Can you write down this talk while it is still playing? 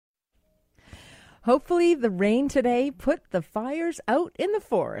Hopefully the rain today put the fires out in the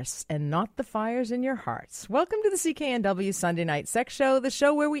forests and not the fires in your hearts. Welcome to the CKNW Sunday Night Sex Show, the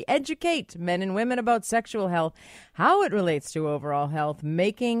show where we educate men and women about sexual health, how it relates to overall health,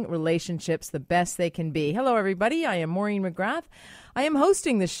 making relationships the best they can be. Hello, everybody. I am Maureen McGrath. I am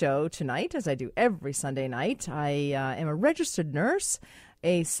hosting the show tonight, as I do every Sunday night. I am a registered nurse,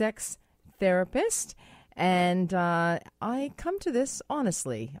 a sex therapist, and I come to this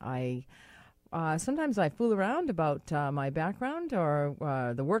honestly. Sometimes I fool around about my background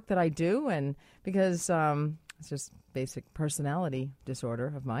or the work that I do, and because it's just basic personality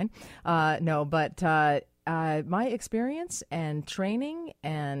disorder of mine. My experience and training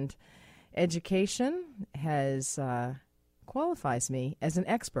and education has qualifies me as an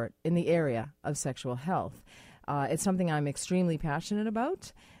expert in the area of sexual health. It's something I'm extremely passionate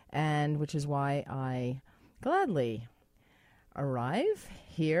about, and which is why I gladly arrive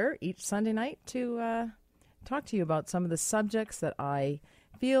here each Sunday night to talk to you about some of the subjects that I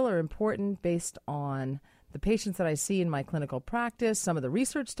feel are important based on the patients that I see in my clinical practice, some of the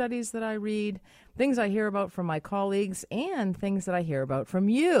research studies that I read, things I hear about from my colleagues, and things that I hear about from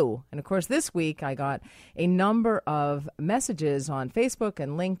you. And of course, this week I got a number of messages on Facebook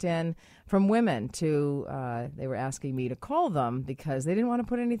and LinkedIn from women they were asking me to call them because they didn't want to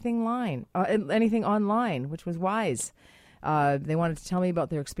put anything online, which was wise. They wanted to tell me about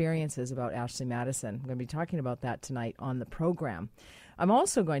their experiences about Ashley Madison. I'm going to be talking about that tonight on the program. I'm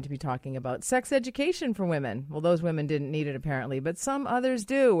also going to be talking about sex education for women. Well, those women didn't need it apparently, but some others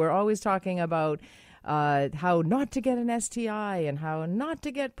do. We're always talking about how not to get an STI and how not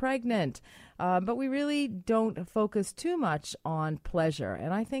to get pregnant, but we really don't focus too much on pleasure.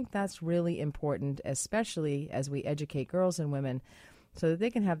 And I think that's really important, especially as we educate girls and women so that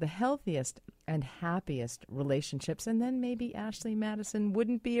they can have the healthiest and happiest relationships, and then maybe Ashley Madison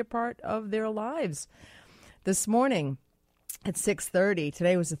wouldn't be a part of their lives. This morning at 6:30,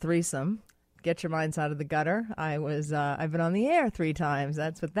 today was a threesome. Get your minds out of the gutter. I've been on the air 3 times.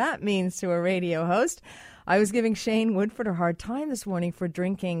 That's what that means to a radio host. I was giving Shane Woodford a hard time this morning for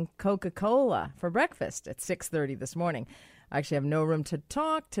drinking Coca-Cola for breakfast at 6:30 this morning. I actually have no room to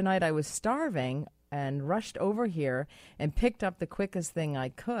talk. Tonight I was starving and rushed over here and picked up the quickest thing I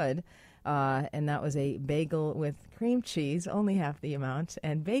could, and that was a bagel with cream cheese, only half the amount,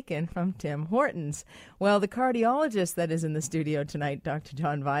 and bacon from Tim Hortons. Well, the cardiologist that is in the studio tonight, Dr.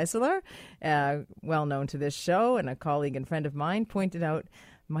 John Weisler, well known to this show and a colleague and friend of mine, pointed out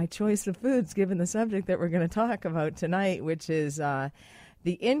my choice of foods given the subject that we're going to talk about tonight, which is the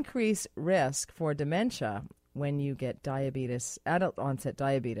increased risk for dementia when you get diabetes, adult onset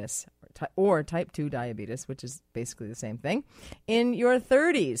diabetes, or type 2 diabetes, which is basically the same thing, in your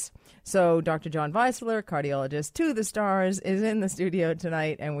 30s. So Dr. John Weisler, cardiologist to the stars, is in the studio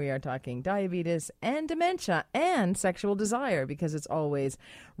tonight, and we are talking diabetes and dementia and sexual desire because it's always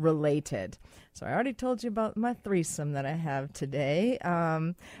related. So I already told you about my threesome that I have today,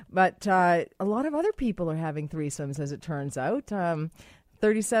 but a lot of other people are having threesomes, as it turns out.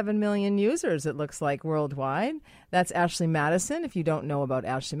 37 million users, it looks like, worldwide. That's Ashley Madison. If you don't know about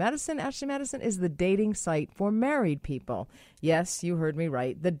Ashley Madison is the dating site for married people. Yes, you heard me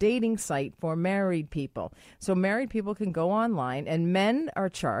right. The dating site for married people. So married people can go online, and men are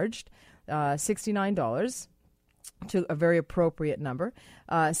charged $69 to a very appropriate number,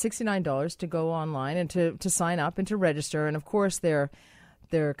 $69 to go online and to sign up and to register. And, of course, their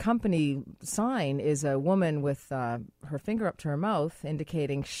company sign is a woman with her finger up to her mouth,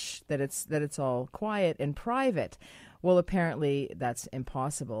 indicating that it's all quiet and private. Well, apparently that's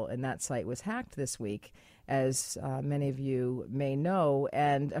impossible, and that site was hacked this week, as many of you may know,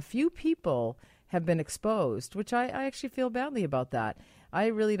 and a few people have been exposed, which I actually feel badly about that. I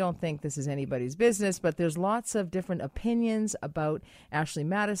really don't think this is anybody's business, but there's lots of different opinions about Ashley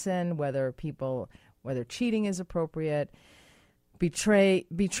Madison, whether cheating is appropriate,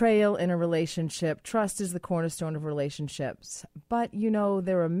 betrayal in a relationship. Trust is the cornerstone of relationships. But,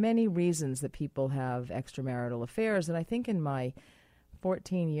 there are many reasons that people have extramarital affairs. And I think in my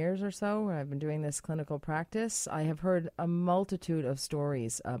 14 years or so where I've been doing this clinical practice, I have heard a multitude of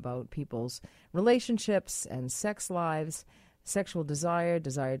stories about people's relationships and sex lives, sexual desire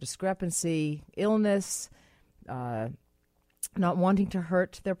discrepancy, illness, not wanting to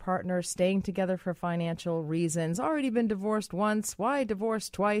hurt their partner, staying together for financial reasons, already been divorced once, why divorce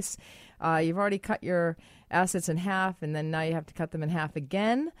twice? You've already cut your assets in half, and then now you have to cut them in half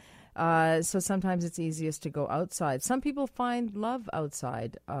again. So sometimes it's easiest to go outside. Some people find love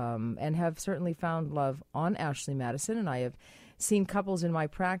outside and have certainly found love on Ashley Madison, and I have seen couples in my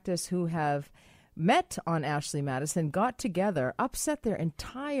practice who have met on Ashley Madison, got together, upset their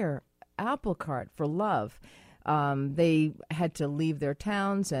entire apple cart for love. They had to leave their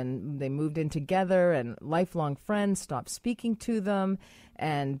towns and they moved in together, and lifelong friends stopped speaking to them,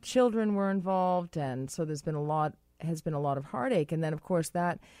 and children were involved. And so has been a lot of heartache. And then, of course,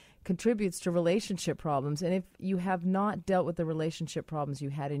 that contributes to relationship problems. And if you have not dealt with the relationship problems you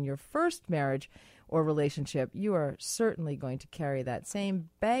had in your first marriage or relationship, you are certainly going to carry that same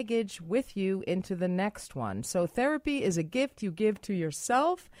baggage with you into the next one. So therapy is a gift you give to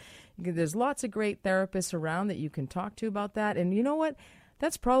yourself. There's lots of great therapists around that you can talk to about that. And you know what?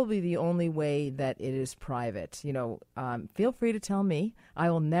 That's probably the only way that it is private. Feel free to tell me. I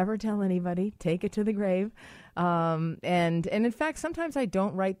will never tell anybody. Take it to the grave. And in fact, sometimes I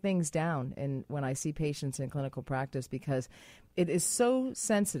don't write things down when I see patients in clinical practice, because it is so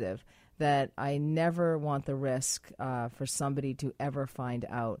sensitive that I never want the risk for somebody to ever find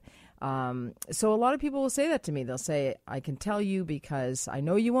out. So a lot of people will say that to me. They'll say, I can tell you because I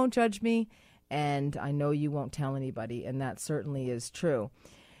know you won't judge me, and I know you won't tell anybody, and that certainly is true.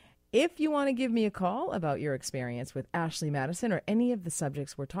 If you want to give me a call about your experience with Ashley Madison or any of the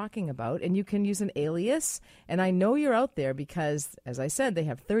subjects we're talking about, and you can use an alias, and I know you're out there because, as I said, they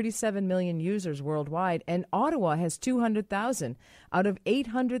have 37 million users worldwide, and Ottawa has 200,000 out of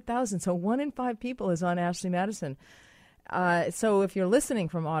 800,000, so 1 in 5 people is on Ashley Madison. So if you're listening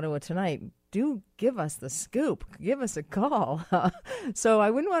from Ottawa tonight, do give us the scoop. Give us a call. So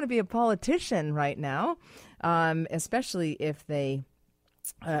I wouldn't want to be a politician right now, especially if they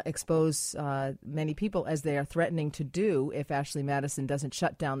expose many people, as they are threatening to do if Ashley Madison doesn't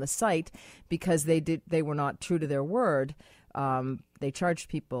shut down the site because they were not true to their word. They charged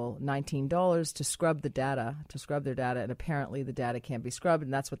people $19 to scrub their data, and apparently the data can't be scrubbed,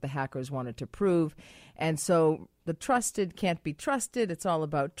 and that's what the hackers wanted to prove. And so the trusted can't be trusted. It's all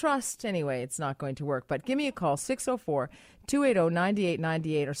about trust. Anyway, it's not going to work. But give me a call,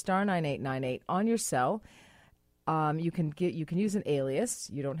 604-280-9898 or star 9898 on your cell. You can use an alias.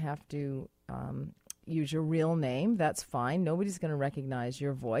 You don't have to use your real name. That's fine. Nobody's going to recognize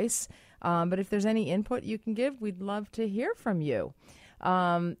your voice. But if there's any input you can give, we'd love to hear from you.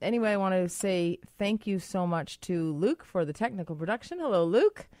 Anyway, I want to say thank you so much to Luke for the technical production. Hello,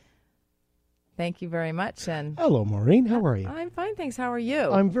 Luke. Thank you very much. And hello, Maureen. How are you? I'm fine, thanks. How are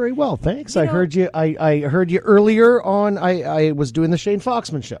you? I'm very well, thanks. I heard you earlier on. I was doing the Shane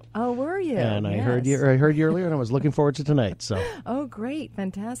Foxman show. Oh, were you? And yes. I heard you earlier, and I was looking forward to tonight. So. Oh, great,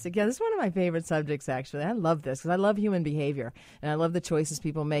 fantastic. Yeah, this is one of my favorite subjects. Actually, I love this because I love human behavior, and I love the choices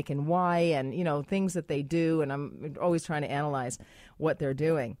people make and why, and things that they do. And I'm always trying to analyze what they're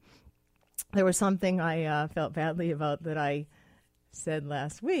doing. There was something I felt badly about that I said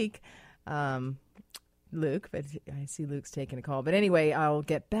last week. Luke, but I see Luke's taking a call. But anyway, I'll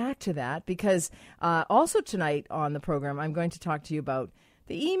get back to that because also tonight on the program, I'm going to talk to you about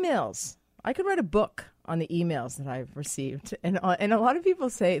the emails. I could write a book on the emails that I've received, and a lot of people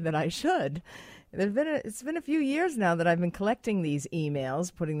say that I should. It's been a few years now that I've been collecting these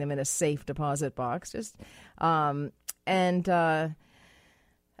emails, putting them in a safe deposit box. Some of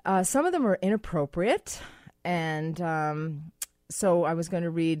them are inappropriate, and so I was going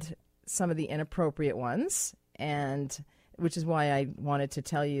to read some of the inappropriate ones, and which is why I wanted to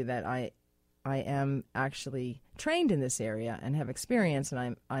tell you that I am actually trained in this area and have experience,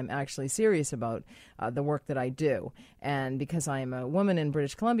 and I'm actually serious about the work that I do. And because I am a woman in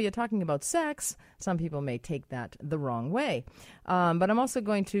British Columbia talking about sex, some people may take that the wrong way. But I'm also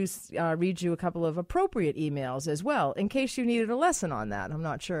going to read you a couple of appropriate emails as well, in case you needed a lesson on that. I'm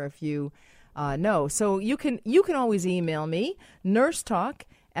not sure if you know. So you can always email me,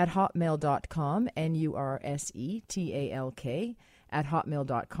 nursetalk@hotmail.com, NURSETALK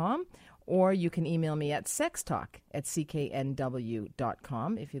 @hotmail.com, or you can email me at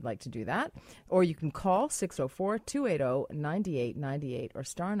sextalk@cknw.com if you'd like to do that, or you can call 604-280-9898 or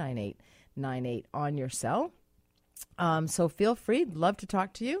star 9898 on your cell. So feel free. Love to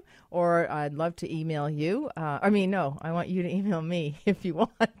talk to you, or I'd love to email you. I want you to email me if you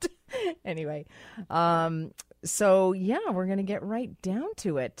want. Anyway, so yeah, we're going to get right down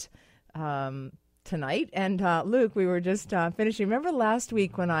to it tonight. And Luke, we were just finishing. Remember last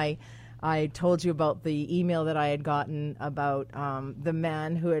week when I told you about the email that I had gotten about the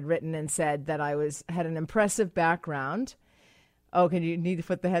man who had written and said that I had an impressive background. Oh, can you need to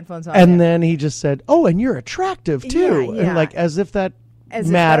put the headphones on? And then he just said, "Oh, and you're attractive too," Yeah. and like as if that As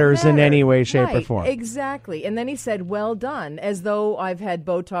if that matters in mattered. any way, shape, or Right, form. Exactly. And then he said, well done, as though I've had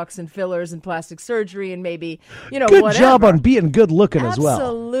Botox and fillers and plastic surgery and maybe, Good whatever. job on being good looking as well.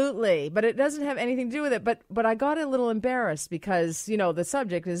 Absolutely. But it doesn't have anything to do with it. But I got a little embarrassed because, the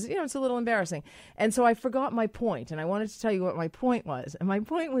subject is, it's a little embarrassing. And so I forgot my point, and I wanted to tell you what my point was. And my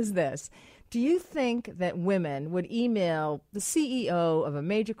point was this. Do you think that women would email the CEO of a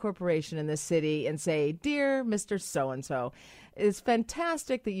major corporation in this city and say, "Dear Mr. So-and-so, it's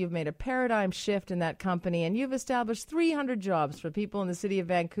fantastic that you've made a paradigm shift in that company and you've established 300 jobs for people in the city of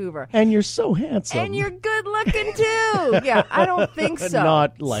Vancouver. And you're so handsome. And you're good looking too." Yeah, I don't think so.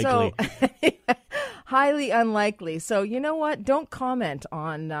 Not likely. So, highly unlikely. So you know what? Don't comment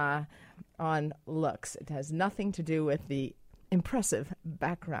on looks. It has nothing to do with the impressive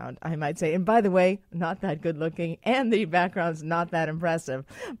background, I might say. And by the way, not that good looking, and the background's not that impressive.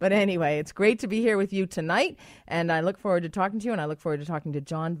 But anyway, it's great to be here with you tonight, and I look forward to talking to you, and I look forward to talking to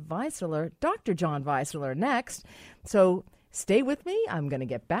John Weisler, Dr. John Weisler, next. So stay with me. I'm going to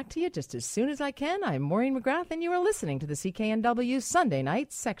get back to you just as soon as I can. I'm Maureen McGrath, and you are listening to the CKNW Sunday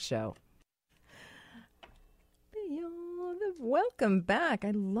Night Sex Show. Welcome back.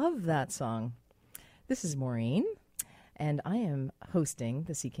 I love that song. This is Maureen, and I am hosting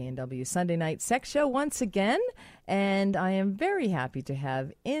the CKNW Sunday Night Sex Show once again, and I am very happy to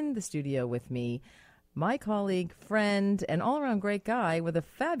have in the studio with me my colleague, friend, and all-around great guy with a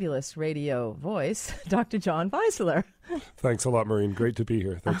fabulous radio voice, Dr. John Weisler. Thanks a lot, Maureen. Great to be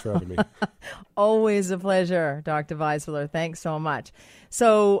here. Thanks for having me. Always a pleasure, Dr. Weisler. Thanks so much.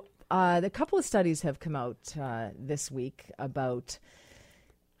 So a couple of studies have come out this week about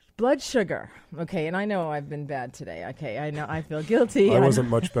blood sugar. Okay, and I know I've been bad today. Okay, I know I feel guilty. I wasn't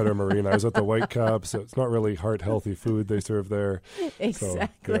much better, Maureen. I was at the Whitecap, so it's not really heart-healthy food they serve there.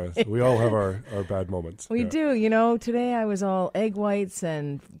 Exactly. So we all have our bad moments. We do. Today I was all egg whites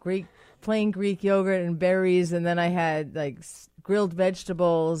and plain Greek yogurt and berries, and then I had grilled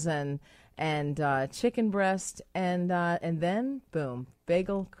vegetables and chicken breast, and then boom,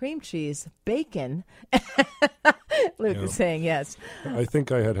 bagel, cream cheese, bacon. Luke is saying yes. I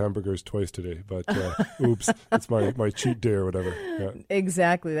think I had hamburgers twice today, but oops, it's my cheat day or whatever. Yeah.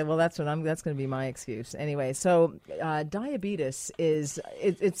 Exactly. Well, that's going to be my excuse anyway. So diabetes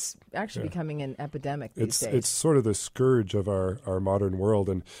it's actually becoming an epidemic these days. It's sort of the scourge of our modern world,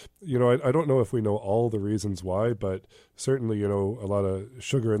 and I don't know if we know all the reasons why, but certainly a lot of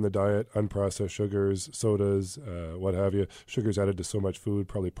sugar in the diet, unprocessed sugars, sodas, what have you. Sugars added to so much food,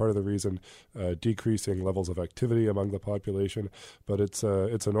 probably part of the reason. Decreasing levels of activity among the population, but it's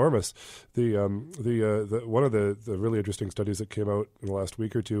enormous. The one of the really interesting studies that came out in the last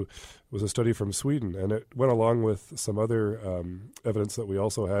week or two was a study from Sweden, and it went along with some other evidence that we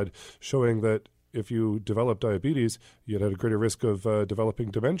also had, showing that if you develop diabetes, you'd have a greater risk of developing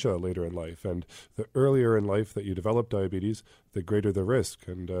dementia later in life. And the earlier in life that you develop diabetes, the greater the risk.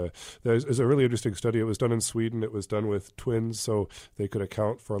 And there's a really interesting study. It was done in Sweden. It was done with twins, so they could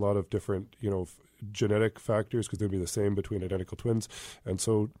account for a lot of different, genetic factors, because they'd be the same between identical twins. And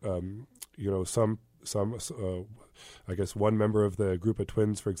so, I guess one member of the group of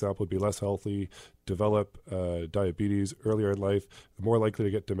twins, for example, would be less healthy, develop diabetes earlier in life, more likely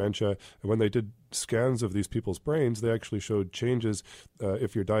to get dementia. And when they did scans of these people's brains, they actually showed changes.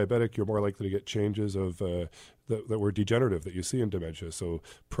 If you're diabetic, you're more likely to get changes of that were degenerative that you see in dementia. So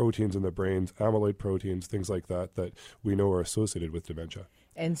proteins in the brains, amyloid proteins, things like that we know are associated with dementia.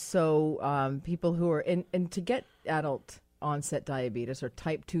 And so people who are and to get adult onset diabetes or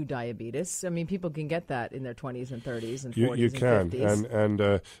type 2 diabetes, I mean, people can get that in their 20s and 30s and 40s you can, and 50s.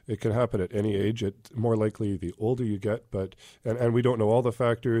 And it can happen at any age. It's more likely the older you get, but and we don't know all the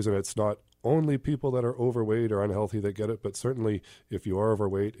factors, and it's not only people that are overweight or unhealthy that get it, but certainly if you are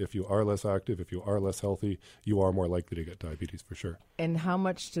overweight, if you are less active, if you are less healthy, you are more likely to get diabetes for sure. And how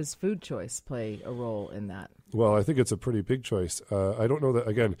much does food choice play a role in that? Well, I think it's a pretty big choice. I don't know that,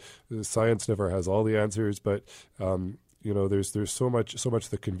 again, science never has all the answers, but there's so much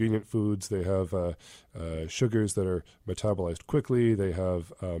the convenient foods. They have sugars that are metabolized quickly. They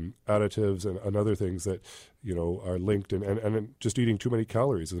have additives and other things that are linked, and just eating too many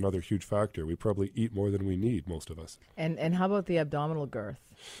calories is another huge factor. We probably eat more than we need, most of us. And how about the abdominal girth?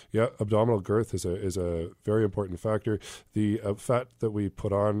 Yeah, abdominal girth is a very important factor. The fat that we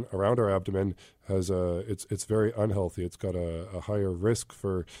put on around our abdomen has it's very unhealthy. It's got a higher risk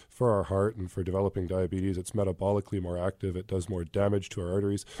for our heart and for developing diabetes. It's metabolically more active. It does more damage to our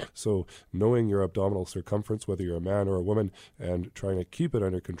arteries. So knowing your abdominal circumference, whether you're a man or a woman, and trying to keep it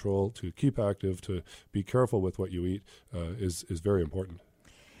under control, to keep active, to be careful with what you eat, is very important.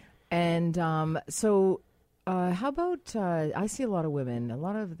 And so How about, I see a lot of women, a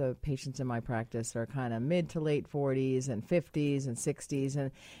lot of the patients in my practice are kind of mid to late 40s and 50s and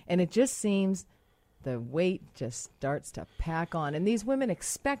 60s, and it just seems the weight just starts to pack on. And these women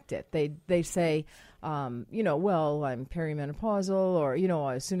expect it. They say, well, I'm perimenopausal, or,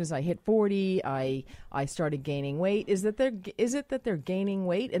 as soon as I hit 40, I started gaining weight. Is it that they're gaining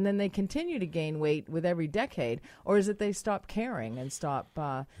weight and then they continue to gain weight with every decade? Or is it they stop caring and stop,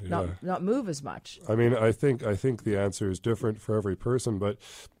 not move as much? I mean, I think the answer is different for every person, but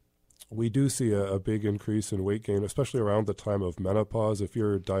we do see a big increase in weight gain, especially around the time of menopause. If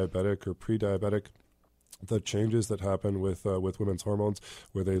you're diabetic or pre-diabetic, the changes that happen with women's hormones,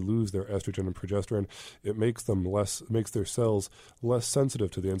 where they lose their estrogen and progesterone, it makes their cells less sensitive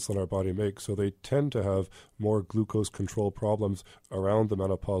to the insulin our body makes. So they tend to have more glucose control problems around the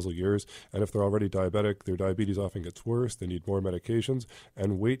menopausal years. And if they're already diabetic, their diabetes often gets worse. They need more medications,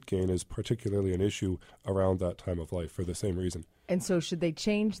 and weight gain is particularly an issue around that time of life for the same reason. And so, should they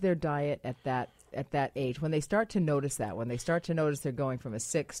change their diet at that age, when they start to notice they're going from a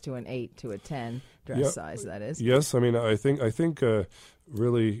 6 to an 8 to a 10 dress size, that is? Yes, I mean, I think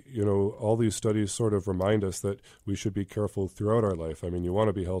really, all these studies sort of remind us that we should be careful throughout our life. I mean, you want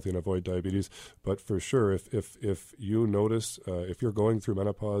to be healthy and avoid diabetes, but for sure, if you notice, if you're going through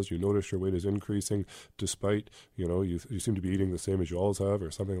menopause, you notice your weight is increasing despite, you seem to be eating the same as you always have or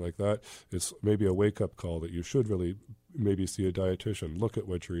something like that, it's maybe a wake-up call that you should really maybe see a dietitian, look at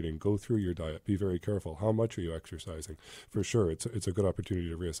what you're eating, go through your diet, be very careful. How much are you exercising? For sure, it's a good opportunity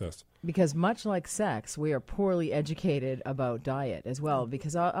to reassess. Because much like sex, we are poorly educated about diet as well.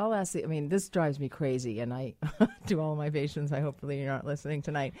 Because I'll ask, this drives me crazy, and I do all my patients, hopefully you're not listening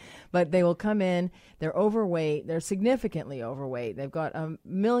tonight, but they will come in, they're overweight, they're significantly overweight, they've got a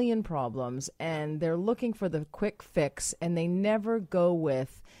million problems, and they're looking for the quick fix, and they never go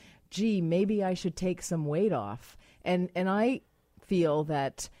with, gee, maybe I should take some weight off. And I feel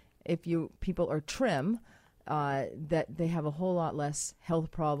that if people are trim, that they have a whole lot less health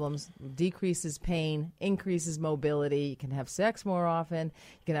problems, decreases pain, increases mobility. You can have sex more often.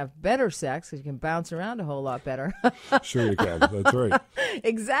 You can have better sex because you can bounce around a whole lot better. Sure you can. That's right.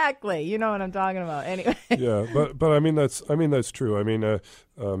 Exactly. You know what I'm talking about. Anyway. Yeah, but I mean that's true. I mean,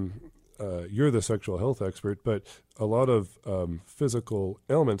 you're the sexual health expert, but a lot of physical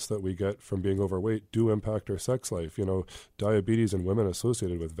ailments that we get from being overweight do impact our sex life. Diabetes in women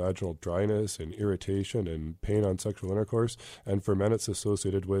associated with vaginal dryness and irritation and pain on sexual intercourse. And for men, it's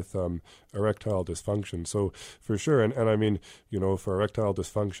associated with erectile dysfunction. So for sure, and I mean, for erectile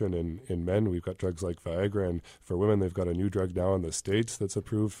dysfunction in men, we've got drugs like Viagra. And for women, they've got a new drug now in the States that's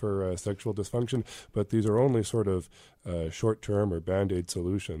approved for sexual dysfunction. But these are only sort of short-term or Band-Aid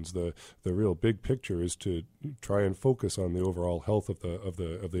solutions. The real big picture is to try and focus on the overall health of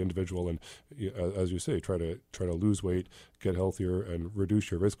the individual, and as you say, try to lose weight, get healthier, and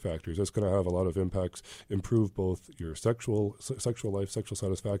reduce your risk factors. That's going to have a lot of impacts, improve both your sexual life, sexual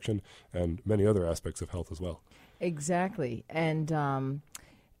satisfaction, and many other aspects of health as well. Exactly, and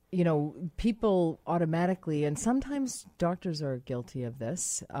people automatically, and sometimes doctors are guilty of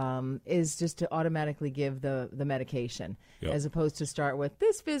this, is just to automatically give the medication, as opposed to start with,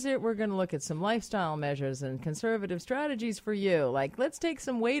 this visit, we're going to look at some lifestyle measures and conservative strategies for you. Like, let's take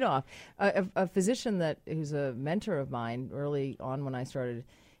some weight off. A physician who's a mentor of mine early on when I started,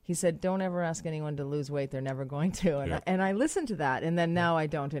 he said, don't ever ask anyone to lose weight. They're never going to. And I listened to that, and then now I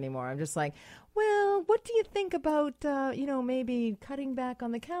don't anymore. I'm just like, well, what do you think about, maybe cutting back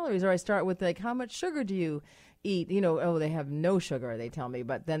on the calories? Or I start with, how much sugar do you eat? They have no sugar, they tell me.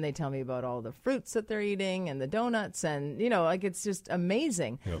 But then they tell me about all the fruits that they're eating and the donuts. And, it's just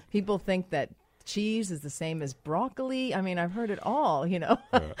amazing. Yep. People think that cheese is the same as broccoli. I mean, I've heard it all, Yeah.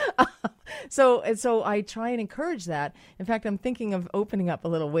 So I try and encourage that. In fact, I'm thinking of opening up a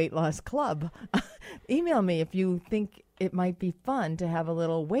little weight loss club. Email me if you think it might be fun to have a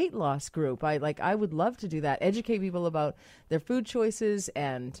little weight loss group. I would love to do that. Educate people about their food choices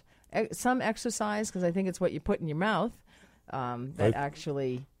and some exercise, because I think it's what you put in your mouth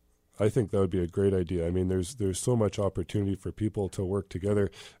actually. I think that would be a great idea. I mean, there's so much opportunity for people to work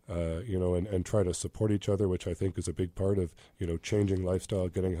together, and try to support each other, which I think is a big part of, changing lifestyle,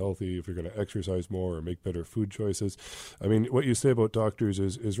 getting healthy, if you're going to exercise more or make better food choices. I mean, what you say about doctors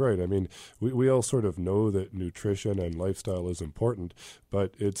is right. I mean, we all sort of know that nutrition and lifestyle is important,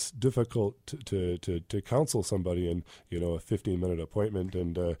 but it's difficult to counsel somebody in, a 15-minute appointment.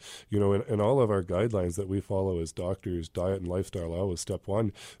 And, in all of our guidelines that we follow as doctors, diet and lifestyle are always step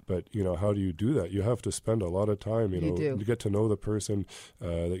one. But, how do you do that? You have to spend a lot of time, to get to know the person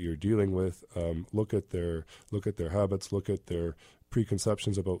that that you're dealing with, look at their habits, look at their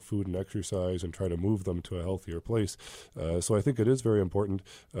preconceptions about food and exercise, and try to move them to a healthier place. So I think it is very important,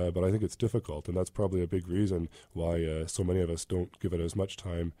 but I think it's difficult, and that's probably a big reason why so many of us don't give it as much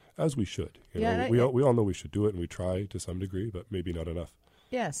time as we should. We all know we should do it, and we try to some degree, but maybe not enough.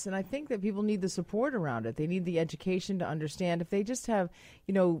 Yes, and I think that people need the support around it. They need the education to understand. If they just have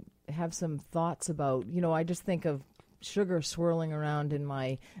some thoughts about, I just think of sugar swirling around in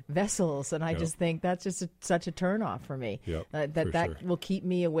my vessels, and I just think that's just such a turnoff for me. Yep, that will keep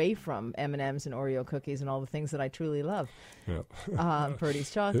me away from M&Ms and Oreo cookies and all the things that I truly love. Yep. Purdy's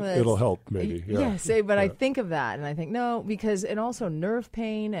chocolates. It'll help, maybe. Yes, but I think of that, and I think no, because and also nerve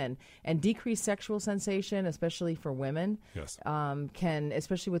pain and decreased sexual sensation, especially for women. Yes. Can,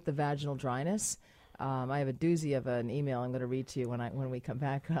 especially with the vaginal dryness. I have a doozy of an email I'm going to read to you when we come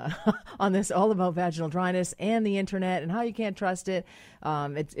back on this, all about vaginal dryness and the internet and how you can't trust it.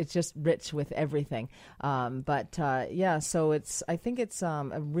 It's just rich with everything. So I think it's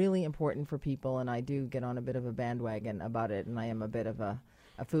really important for people, and I do get on a bit of a bandwagon about it, and I am a bit of a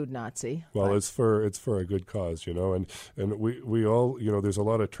food Nazi. Well, it's for a good cause, and we all, there's a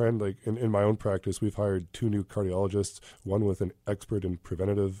lot of trend. Like in my own practice, we've hired 2 new cardiologists, one with an expert in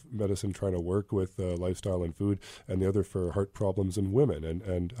preventative medicine trying to work with lifestyle and food, and the other for heart problems in women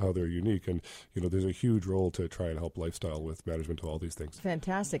and how they're unique. And, there's a huge role to try and help lifestyle with management of all these things.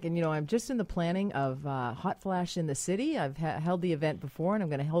 Fantastic. And, I'm just in the planning of Hot Flash in the City. I've held the event before, and I'm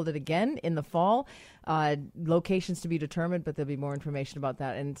going to hold it again in the fall. Locations to be determined, but there'll be more information about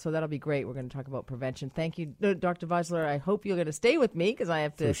that. And so that'll be great. We're going to talk about prevention. Thank you, Dr. Weisler. I hope you're going to stay with me because I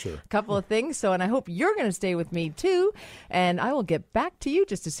have a couple of things. And I hope you're going to stay with me too. And I will get back to you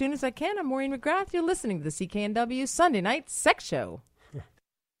just as soon as I can. I'm Maureen McGrath. You're listening to the CKNW Sunday Night Sex Show.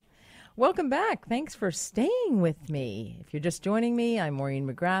 Welcome back. Thanks for staying with me. If you're just joining me, I'm Maureen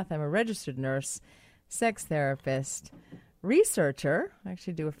McGrath. I'm a registered nurse, sex therapist, researcher. I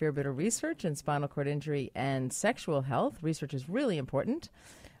actually do a fair bit of research in spinal cord injury and sexual health. Research is really important.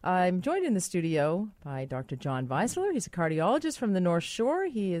 I'm joined in the studio by Dr. John Weisler. He's a cardiologist from the North Shore.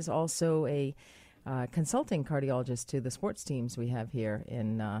 He is also a consulting cardiologist to the sports teams we have here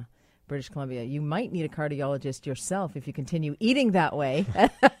in British Columbia. You might need a cardiologist yourself if you continue eating that way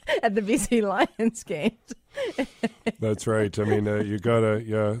at the BC Lions games. That's right. I mean, you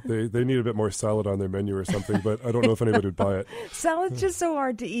gotta, they need a bit more salad on their menu or something, but I don't know if anybody would buy it. Salad's just so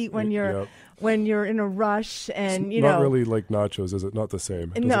hard to eat when you're in a rush, and it's not really like nachos, is it? Not the same.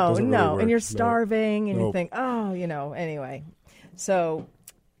 Doesn't really and you're starving, and you think, anyway. So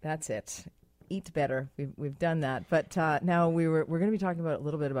that's it. Eat better. We've done that, but now we're going to be talking about a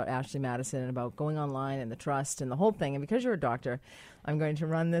little bit about Ashley Madison and about going online and the trust and the whole thing. And because you're a doctor, I'm going to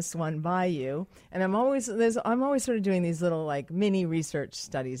run this one by you. And I'm always sort of doing these little like mini research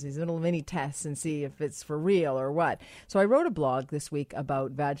studies, these little mini tests, and see if it's for real or what. So I wrote a blog this week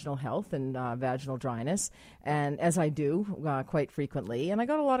about vaginal health and vaginal dryness, and as I do quite frequently, and I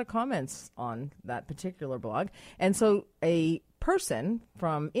got a lot of comments on that particular blog. And so a person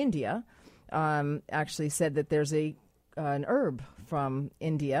from India actually said that there's an herb from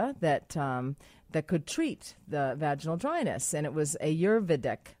India that could treat the vaginal dryness, and it was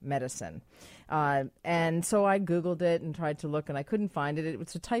Ayurvedic medicine. And so I Googled it and tried to look, and I couldn't find it. It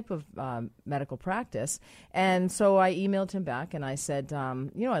was a type of medical practice. And so I emailed him back, and I said,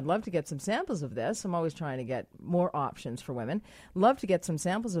 I'd love to get some samples of this. I'm always trying to get more options for women. Love to get some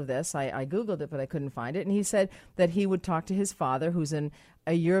samples of this. I Googled it, but I couldn't find it. And he said that he would talk to his father, who's an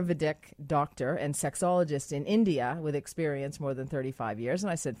Ayurvedic doctor and sexologist in India with experience more than 35 years.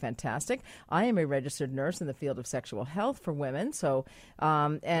 And I said, fantastic. I am a registered nurse in the field of sexual health for women. So,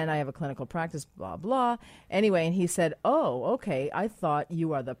 and I have a clinical practice, blah, blah. Anyway, and he said, oh, okay, I thought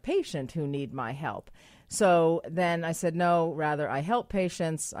you are the patient who need my help. So then I said, no, rather I help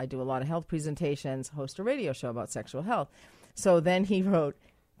patients. I do a lot of health presentations, host a radio show about sexual health. So then he wrote,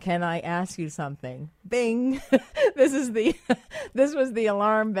 can I ask you something? Bing. This was the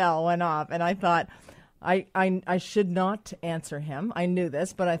alarm bell went off, and I thought I should not answer him. I knew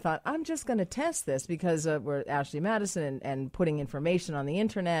this, but I thought I'm just going to test this because we're Ashley Madison and putting information on the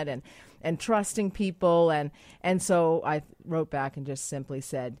internet and trusting people, and so I wrote back and just simply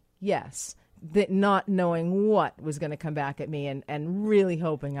said yes, not knowing what was going to come back at me and really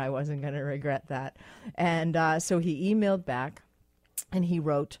hoping I wasn't going to regret that. And so he emailed back. And he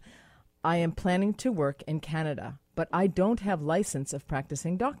wrote, I am planning to work in Canada, but I don't have license of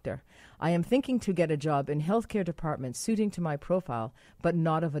practicing doctor. I am thinking to get a job in healthcare department suiting to my profile, but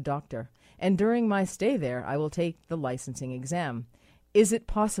not of a doctor. And during my stay there, I will take the licensing exam. Is it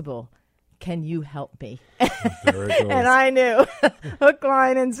possible? can you help me? There it goes. And I knew, hook,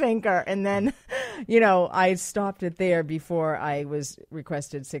 line, and sinker. And then, I stopped it there before I was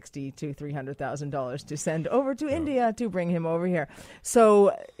requested $60,000 to $300,000 to send over to India to bring him over here.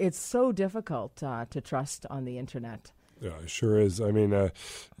 So it's so difficult to trust on the internet. Yeah, it sure is. I mean,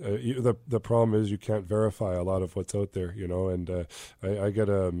 the problem is you can't verify a lot of what's out there, and I get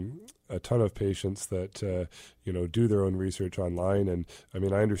a ton of patients that, do their own research online. And I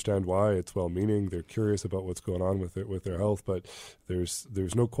mean, I understand why. It's well-meaning. They're curious about what's going on with their health, but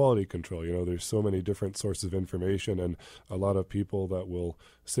there's no quality control. There's so many different sources of information, and a lot of people that will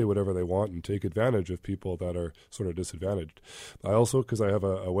say whatever they want and take advantage of people that are sort of disadvantaged. I also, because I have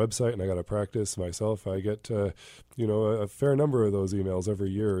a website and I got to practice myself, I get, a fair number of those emails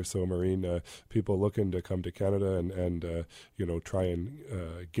every year or so, Maureen, people looking to come to Canada and try and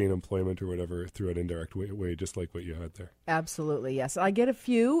gain employment or whatever through an indirect way, just like what you had there. Absolutely, yes. I get a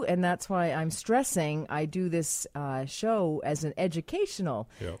few, and that's why I'm stressing I do this show as an educational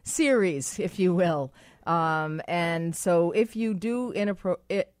series, if you will. And so if you do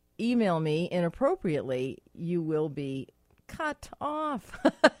email me inappropriately, you will be cut off,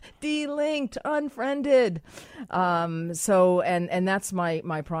 delinked, unfriended. So that's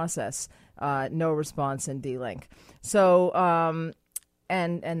my process. No response and delink. So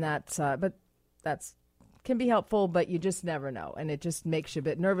and that's but that's can be helpful, but you just never know, and it just makes you a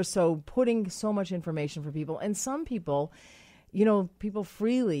bit nervous. So putting so much information for people, and some people, people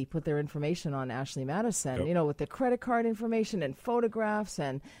freely put their information on Ashley Madison, with their credit card information and photographs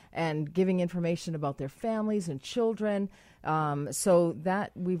and giving information about their families and children. So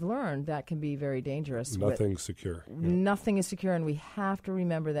that we've learned that can be very dangerous. Nothing's secure. Nothing is secure, and we have to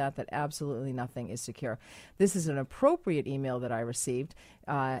remember that absolutely nothing is secure. This is an appropriate email that I received,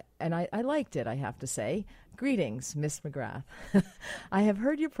 and I liked it, I have to say. Greetings, Miss McGrath. I have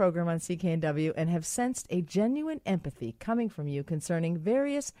heard your program on CKNW and have sensed a genuine empathy coming from you concerning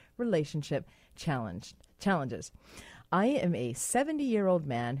various relationship challenges. I am a 70-year-old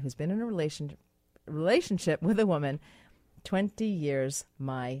man who's been in a relationship with a woman 20 years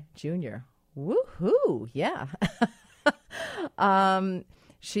my junior. Woohoo! Yeah.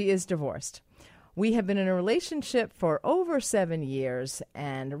 She is divorced. We have been in a relationship for over 7 years,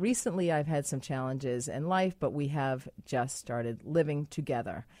 and recently I've had some challenges in life, but we have just started living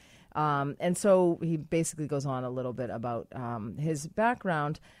together. And so he basically goes on a little bit about his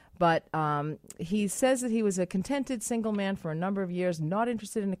background, but he says that he was a contented single man for a number of years, not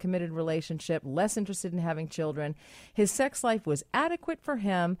interested in a committed relationship, less interested in having children. His sex life was adequate for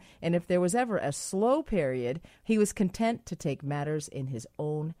him, and if there was ever a slow period, he was content to take matters in his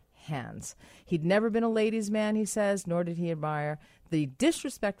own hands. He'd never been a ladies' man, he says, nor did he admire the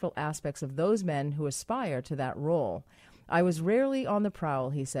disrespectful aspects of those men who aspire to that role. I was rarely on the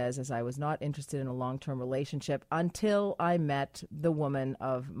prowl, he says, as I was not interested in a long-term relationship until I met the woman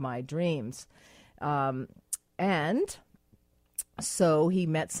of my dreams. And so he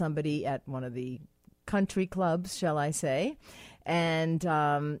met somebody at one of the country clubs, shall I say, and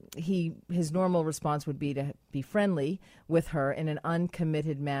his normal response would be to be friendly with her in an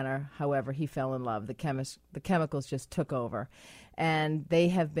uncommitted manner. However, he fell in love. The chemicals just took over. And they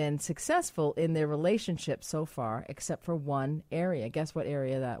have been successful in their relationship so far, except for one area. Guess what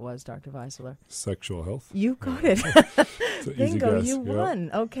area that was, Dr. Weisler? Sexual health. You got it. Bingo, guess. you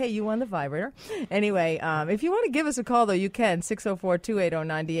won. Okay, you won the vibrator. Anyway, if you want to give us a call, though, you can,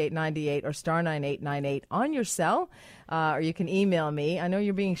 604-280-9898 or star 9898 on your cell, or you can email me. I know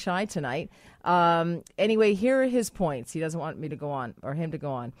you're being shy tonight. Anyway, here are his points. He doesn't want me to go on, or him to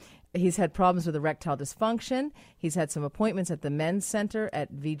go on. He's had problems with erectile dysfunction. He's had some appointments at the Men's Center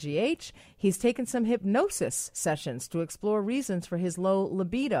at VGH. He's taken some hypnosis sessions to explore reasons for his low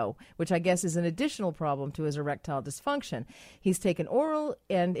libido, which I guess is an additional problem to his erectile dysfunction. He's taken oral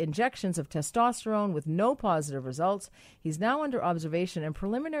and injections of testosterone with no positive results. He's now under observation and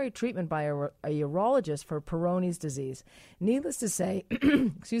preliminary treatment by a urologist for Peyronie's disease. Needless to say,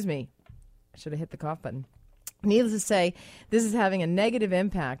 excuse me, I should have hit the cough button. Needless to say, this is having a negative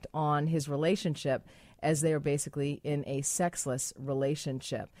impact on his relationship, as they are basically in a sexless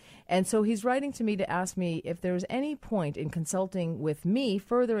relationship. And so he's writing to me to ask me if there's any point in consulting with me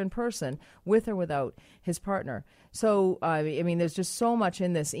further in person, with or without his partner. So, I mean, there's just so much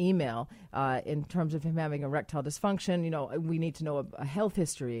in this email in terms of him having erectile dysfunction. We need to know a health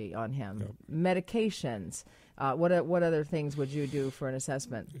history on him, medications, What other things would you do for an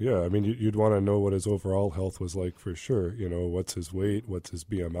assessment? Yeah, I mean, you'd want to know what his overall health was like for sure. You know, what's his weight? What's his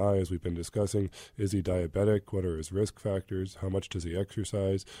BMI, as we've been discussing? Is he diabetic? What are his risk factors? How much does he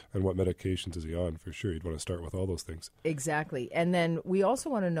exercise? And what medications is he on? For sure, you'd want to start with all those things. Exactly. And then we also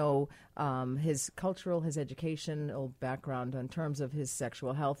want to know his cultural, his educational background in terms of his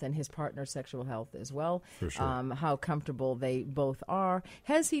sexual health and his partner's sexual health as well. For sure. How comfortable they both are.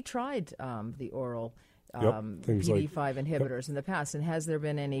 Has he tried the oral things PDE5 like inhibitors in the past, and has there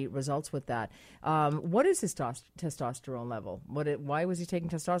been any results with that? What is his testosterone level? Why was he taking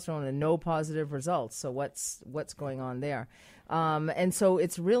testosterone and no positive results? So what's going on there? And so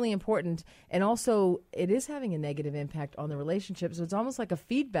it's really important, and also it is having a negative impact on the relationship. So it's almost like a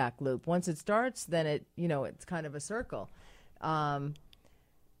feedback loop. Once it starts, then it's kind of a circle.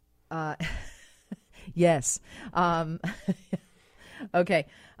 Yes. Okay.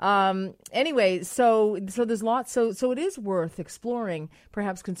 Anyway, so there's lots. So it is worth exploring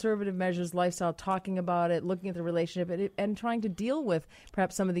perhaps conservative measures, lifestyle, talking about it, looking at the relationship, and trying to deal with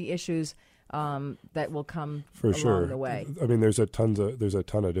perhaps some of the issues that will come along the way. I mean, there's a ton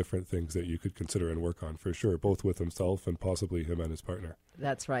of different things that you could consider and work on for sure, both with himself and possibly him and his partner.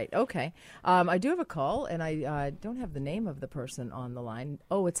 That's right. Okay. I do have a call, and I don't have the name of the person on the line.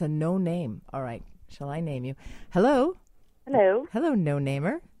 Oh, it's a no name. All right. Shall I name you? Hello. Hello. Hello,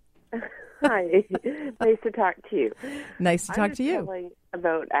 no-namer. Hi. Nice to talk to you. Nice to talk to you. I'm calling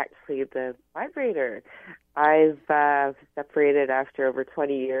about actually the vibrator. I've separated after over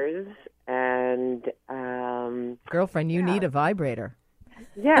 20 years, and girlfriend, you need a vibrator.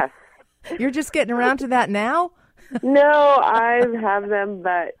 Yes. You're just getting around to that now? No, I have them,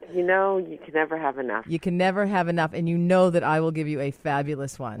 but you can never have enough. You can never have enough, and you know that I will give you a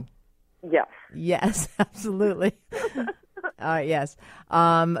fabulous one. Yes. Yes, absolutely. Yes.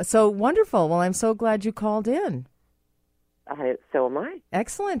 So wonderful. Well, I'm so glad you called in. So am I.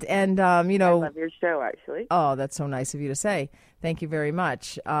 Excellent. And, I love your show, actually. Oh, that's so nice of you to say. Thank you very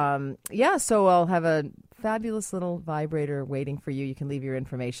much. So I'll have a fabulous little vibrator waiting for you. You can leave your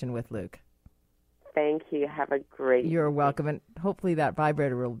information with Luke. Thank you. Have a great You're welcome. And hopefully that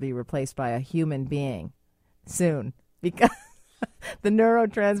vibrator will be replaced by a human being soon, because the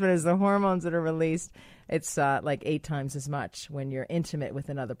neurotransmitters, the hormones that are released, it's like 8 times as much when you're intimate with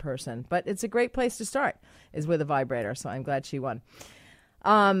another person. But it's a great place to start, is with a vibrator. So I'm glad she won.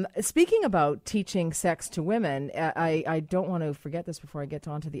 Speaking about teaching sex to women, I don't want to forget this before I get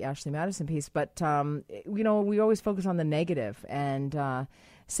on to the Ashley Madison piece, but, we always focus on the negative, and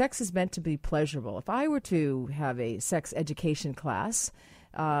sex is meant to be pleasurable. If I were to have a sex education class,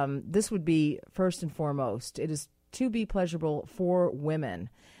 this would be first and foremost. It is to be pleasurable for women.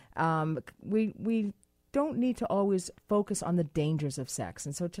 We don't need to always focus on the dangers of sex.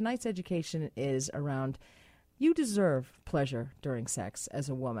 And so tonight's education is around, you deserve pleasure during sex as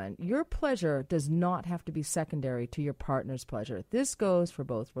a woman. Your pleasure does not have to be secondary to your partner's pleasure. This goes for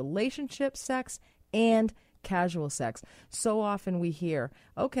both relationship sex and casual sex. So often we hear,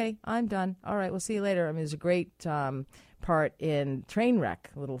 okay, I'm done. All right, we'll see you later. I mean, there's a great part in Trainwreck,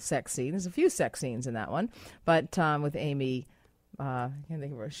 a little sex scene. There's a few sex scenes in that one, but with Amy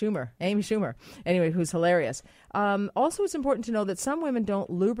Schumer. Anyway, who's hilarious. Also, it's important to know that some women don't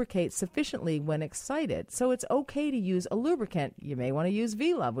lubricate sufficiently when excited. So it's okay to use a lubricant. You may want to use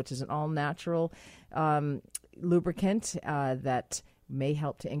V-Love, which is an all-natural lubricant that may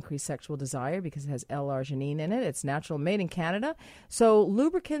help to increase sexual desire because it has L-arginine in it. It's natural, made in Canada. So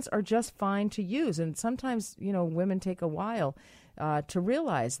lubricants are just fine to use. And sometimes, women take a while to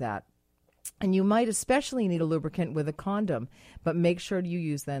realize that. And you might especially need a lubricant with a condom, but make sure you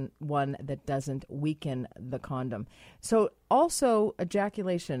use then one that doesn't weaken the condom. So also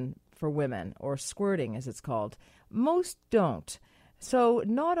ejaculation for women, or squirting as it's called, most don't. So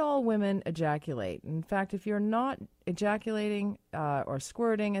not all women ejaculate. In fact, if you're not ejaculating or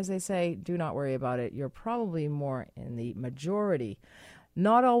squirting, as they say, do not worry about it. You're probably more in the majority.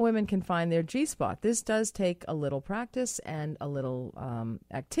 Not all women can find their G-spot. This does take a little practice and a little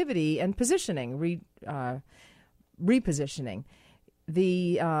activity and positioning, repositioning.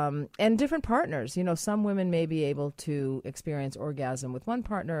 And different partners. Some women may be able to experience orgasm with one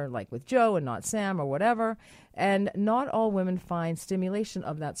partner, like with Joe and not Sam or whatever. And not all women find stimulation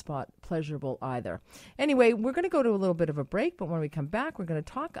of that spot pleasurable either. Anyway, we're going to go to a little bit of a break, but when we come back, we're going to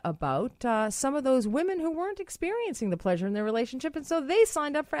talk about some of those women who weren't experiencing the pleasure in their relationship, and so they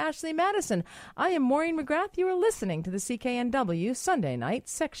signed up for Ashley Madison. I am Maureen McGrath. You are listening to the CKNW Sunday Night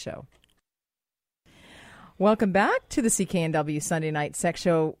Sex Show. Welcome back to the CKNW Sunday Night Sex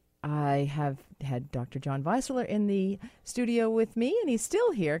Show. I have had Dr. John Weisler in the studio with me, and he's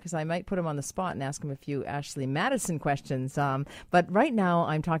still here because I might put him on the spot and ask him a few Ashley Madison questions. But right now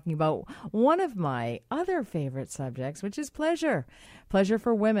I'm talking about one of my other favorite subjects, which is pleasure. Pleasure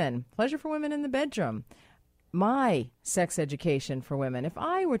for women. Pleasure for women in the bedroom. My sex education for women. If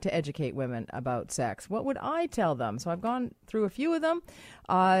I were to educate women about sex, what would I tell them? So I've gone through a few of them.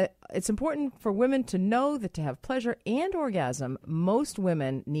 It's important for women to know that to have pleasure and orgasm, most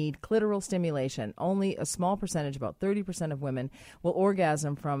women need clitoral stimulation. Only a small percentage, about 30% of women, will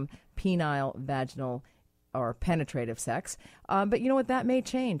orgasm from penile, vaginal, or penetrative sex. But you know what? That may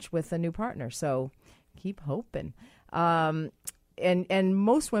change with a new partner. So keep hoping. And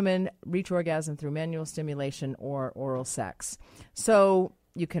most women reach orgasm through manual stimulation or oral sex. So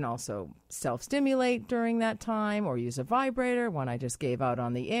you can also self-stimulate during that time or use a vibrator, one I just gave out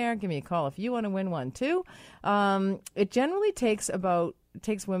on the air. Give me a call if you want to win one too. It generally takes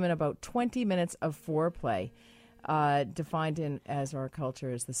women about 20 minutes of foreplay. Defined in as our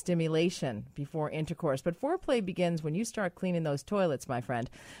culture as the stimulation before intercourse. But foreplay begins when you start cleaning those toilets, my friend.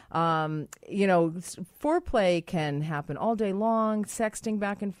 Foreplay can happen all day long, sexting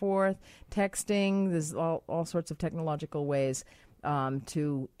back and forth, texting. There's all sorts of technological ways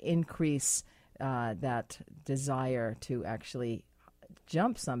to increase that desire to actually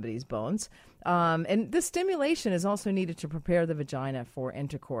jump somebody's bones. And this stimulation is also needed to prepare the vagina for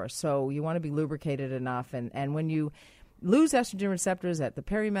intercourse. So you want to be lubricated enough. And when you lose estrogen receptors at the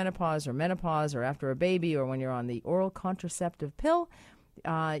perimenopause or menopause or after a baby or when you're on the oral contraceptive pill,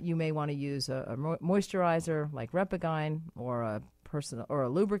 you may want to use a moisturizer like Repagyne or a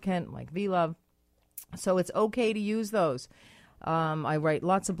lubricant like V-Love. So it's okay to use those. I write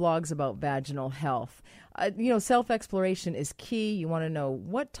lots of blogs about vaginal health. Self-exploration is key. You want to know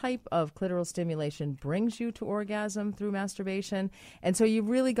what type of clitoral stimulation brings you to orgasm through masturbation. And so you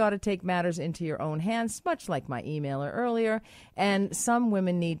really got to take matters into your own hands, much like my emailer earlier. And some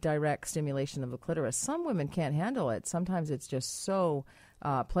women need direct stimulation of the clitoris. Some women can't handle it. Sometimes it's just so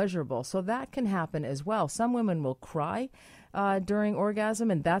pleasurable. So that can happen as well. Some women will cry during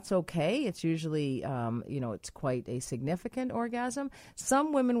orgasm, and that's okay. It's usually, it's quite a significant orgasm.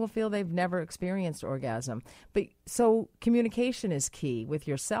 Some women will feel they've never experienced orgasm. But so communication is key with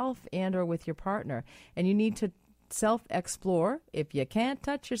yourself and or with your partner. And you need to self-explore. If you can't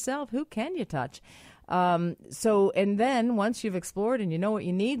touch yourself, who can you touch? And then once you've explored and you know what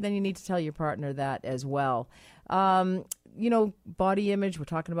you need, then you need to tell your partner that as well. Body image, we're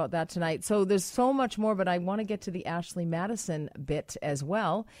talking about that tonight. So there's so much more, but I want to get to the Ashley Madison bit as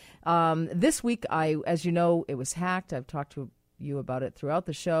well. This week, as you know, it was hacked. I've talked to you about it throughout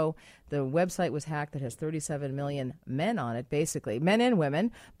the show. The website was hacked that has 37 million men on it, basically, men and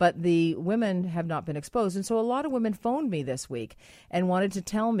women, but the women have not been exposed. And so a lot of women phoned me this week and wanted to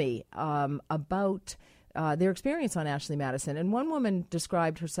tell me about their experience on Ashley Madison. And one woman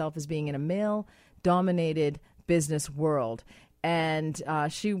described herself as being in a male-dominated business world, and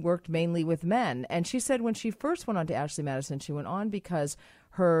she worked mainly with men. And she said when she first went on to Ashley Madison, she went on because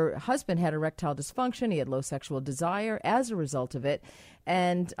her husband had erectile dysfunction. He had low sexual desire as a result of it.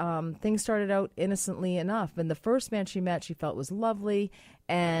 And things started out innocently enough. And the first man she met, she felt was lovely.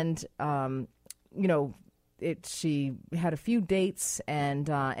 And, she had a few dates, and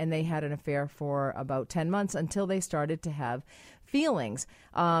they had an affair for about 10 months until they started to have feelings.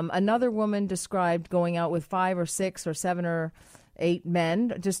 Another woman described going out with 5 or 6 or 7 or 8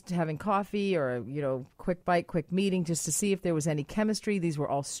 men, just having coffee or, quick bite, quick meeting, just to see if there was any chemistry. These were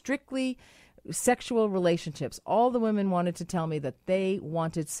all strictly sexual relationships. All the women wanted to tell me that they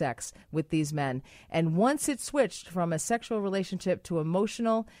wanted sex with these men. And once it switched from a sexual relationship to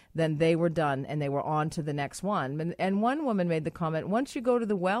emotional, then they were done and they were on to the next one. And one woman made the comment, once you go to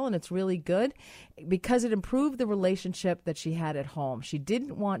the well and it's really good, because it improved the relationship that she had at home. She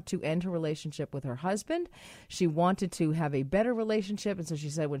didn't want to end her relationship with her husband. She wanted to have a better relationship. And so she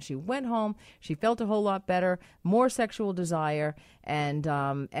said when she went home, she felt a whole lot better, more sexual desire, and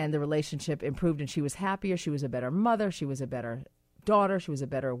the relationship improved, and she was happier. She was a better mother. She was a better daughter. She was a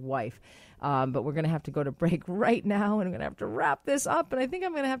better wife. But we're going to have to go to break right now, and I'm going to have to wrap this up. And I think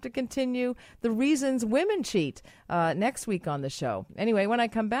I'm going to have to continue the reasons women cheat next week on the show. Anyway, when I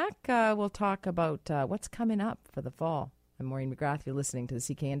come back, we'll talk about what's coming up for the fall. I'm Maureen McGrath. You're listening to the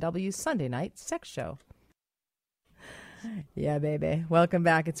CKNW Sunday Night Sex Show. Yeah, baby. Welcome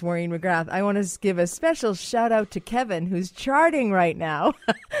back. It's Maureen McGrath. I want to give a special shout out to Kevin, who's charting right now,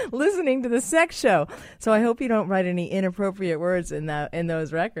 listening to the Sex Show. So I hope you don't write any inappropriate words in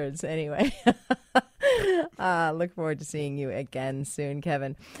those records. Anyway, look forward to seeing you again soon,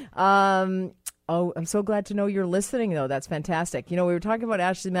 Kevin. Oh, I'm so glad to know you're listening, though. That's fantastic. You know, we were talking about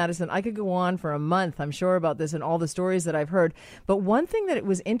Ashley Madison. I could go on for a month, I'm sure, about this and all the stories that I've heard. But one thing that it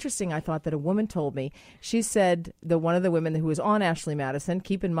was interesting, I thought, that a woman told me, she said, one of the women who was on Ashley Madison,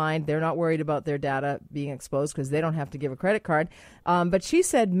 keep in mind, they're not worried about their data being exposed because they don't have to give a credit card. But she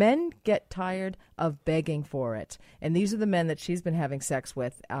said men get tired of begging for it. And these are the men that she's been having sex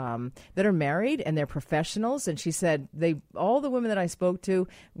with that are married and they're professionals. And she said all the women that I spoke to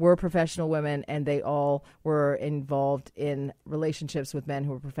were professional women, and they all were involved in relationships with men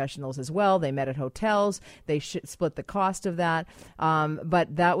who were professionals as well. They met at hotels. They split the cost of that.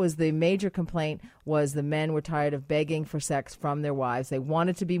 But that was the major complaint, was the men were tired of begging for sex from their wives. They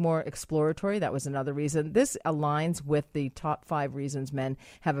wanted to be more exploratory. That was another reason. This aligns with the top 5 reasons men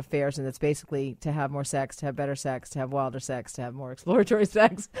have affairs, and it's basically to have more sex, to have better sex, to have wilder sex, to have more exploratory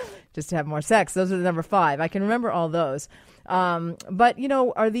sex, just to have more sex. Those are the number 5. I can remember all those. But, you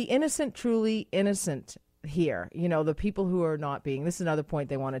know, are the innocent truly innocent here? You know, the people who are not being, this is another point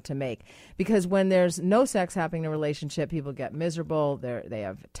they wanted to make, because when there's no sex happening in a relationship, people get miserable, they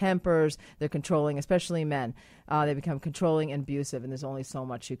have tempers, they're controlling, especially men. They become controlling and abusive, and there's only so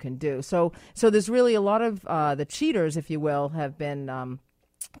much you can do. So there's really a lot of the cheaters, if you will, have been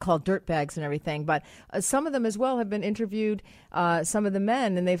called dirtbags and everything, but some of them as well have been interviewed, some of the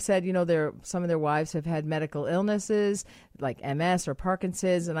men, and they've said, you know, some of their wives have had medical illnesses like MS or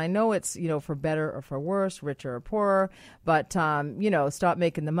Parkinson's, and I know it's, you know, for better or for worse, richer or poorer, but, you know, stop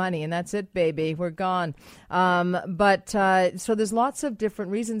making the money, and that's it, baby, we're gone. So there's lots of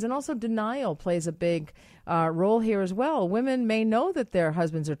different reasons, and also denial plays a big role here as well. Women may know that their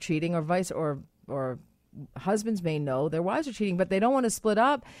husbands are cheating, or husbands may know their wives are cheating, but they don't want to split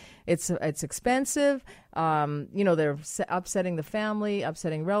up. It's expensive. You know, they're upsetting the family,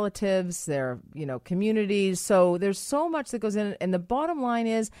 upsetting relatives, their, you know, communities. So there's so much that goes in. And the bottom line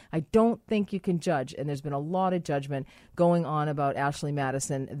is, I don't think you can judge. And there's been a lot of judgment going on about Ashley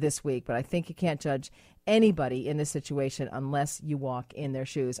Madison this week, but I think you can't judge anybody in this situation unless you walk in their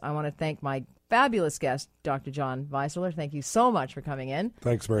shoes. I want to thank my fabulous guest, Dr. John Weisler. Thank you so much for coming in.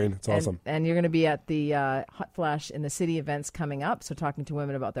 Thanks, Maureen. It's awesome. And you're going to be at the Hot Flash in the City events coming up, so talking to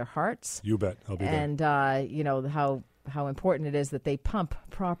women about their hearts. You bet. I'll be there. And, you know, how important it is that they pump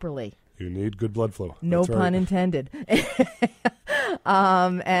properly. You need good blood flow. No pun intended.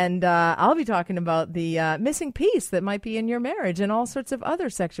 And I'll be talking about the missing piece that might be in your marriage and all sorts of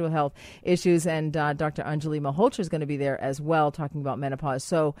other sexual health issues. And Dr. Anjali Malhotra is going to be there as well, talking about menopause.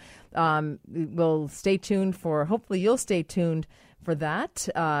 So we'll stay tuned hopefully you'll stay tuned for that,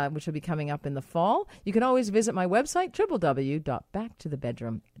 which will be coming up in the fall. You can always visit my website,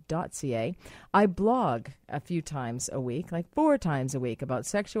 www.backtothebedroom.ca. I blog a few times a week, like 4 times a week, about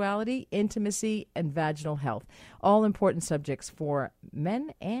sexuality, intimacy, and vaginal health. All important subjects for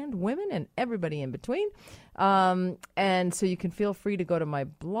men and women and everybody in between. And so you can feel free to go to my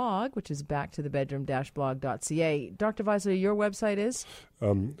blog, which is backtothebedroom-blog.ca. Dr. Weisler, your website is?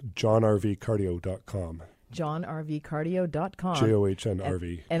 JohnRVCardio.com. JohnRVCardio.com.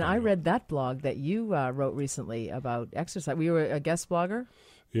 JOHNRV. And I read that blog that you wrote recently about exercise. Were you a guest blogger?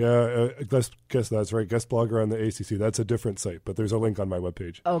 Yeah, guess that's right. Guest blogger on the ACC. That's a different site, but there's a link on my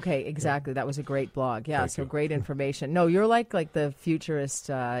webpage. Okay, exactly. Yeah. That was a great blog. Yeah, Thank so you. Great information. No, you're like the futurist,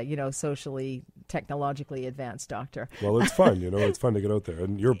 you know, socially, technologically advanced doctor. Well, it's fun. You know, it's fun to get out there,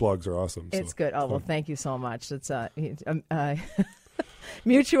 and your blogs are awesome. It's good. Oh, well, thank you so much. It's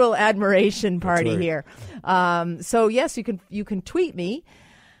mutual admiration party here. So yes, you can tweet me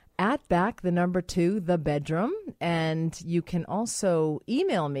at @2 the bedroom, and you can also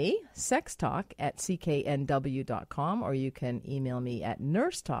email me sextalk@cknw.com, or you can email me at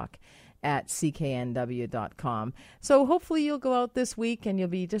nursetalk@cknw.com. So hopefully you'll go out this week and you'll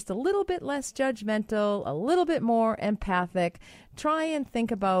be just a little bit less judgmental, a little bit more empathic. Try and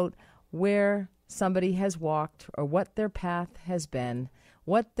think about where somebody has walked or what their path has been,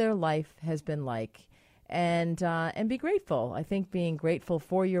 what their life has been like, and be grateful. I think being grateful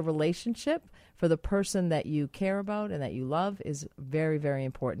for your relationship, for the person that you care about and that you love, is very, very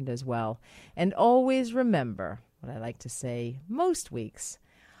important as well. And always remember what I like to say most weeks: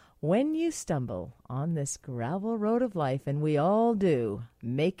 when you stumble on this gravel road of life, and we all do,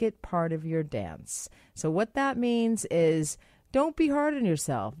 make it part of your dance. So what that means is, don't be hard on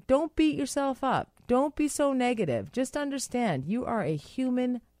yourself. Don't beat yourself up. Don't be so negative. Just understand you are a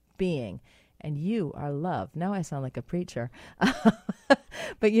human being and you are loved. Now I sound like a preacher.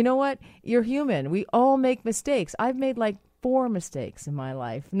 But you know what? You're human. We all make mistakes. I've made like 4 mistakes in my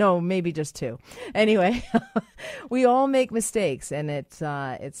life. No, maybe just 2. Anyway, we all make mistakes, and it's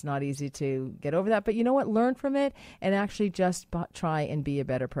not easy to get over that. But you know what? Learn from it and actually just try and be a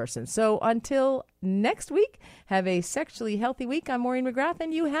better person. So until next week, have a sexually healthy week. I'm Maureen McGrath,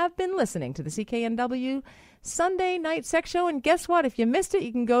 and you have been listening to the CKNW Sunday Night Sex Show. And guess what? If you missed it,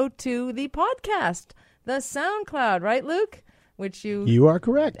 you can go to the podcast, the SoundCloud, right, Luke? Which you are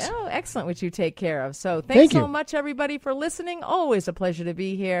correct. Oh, excellent, which you take care of. So thanks so much, everybody, for listening. Always a pleasure to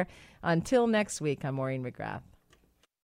be here. Until next week, I'm Maureen McGrath.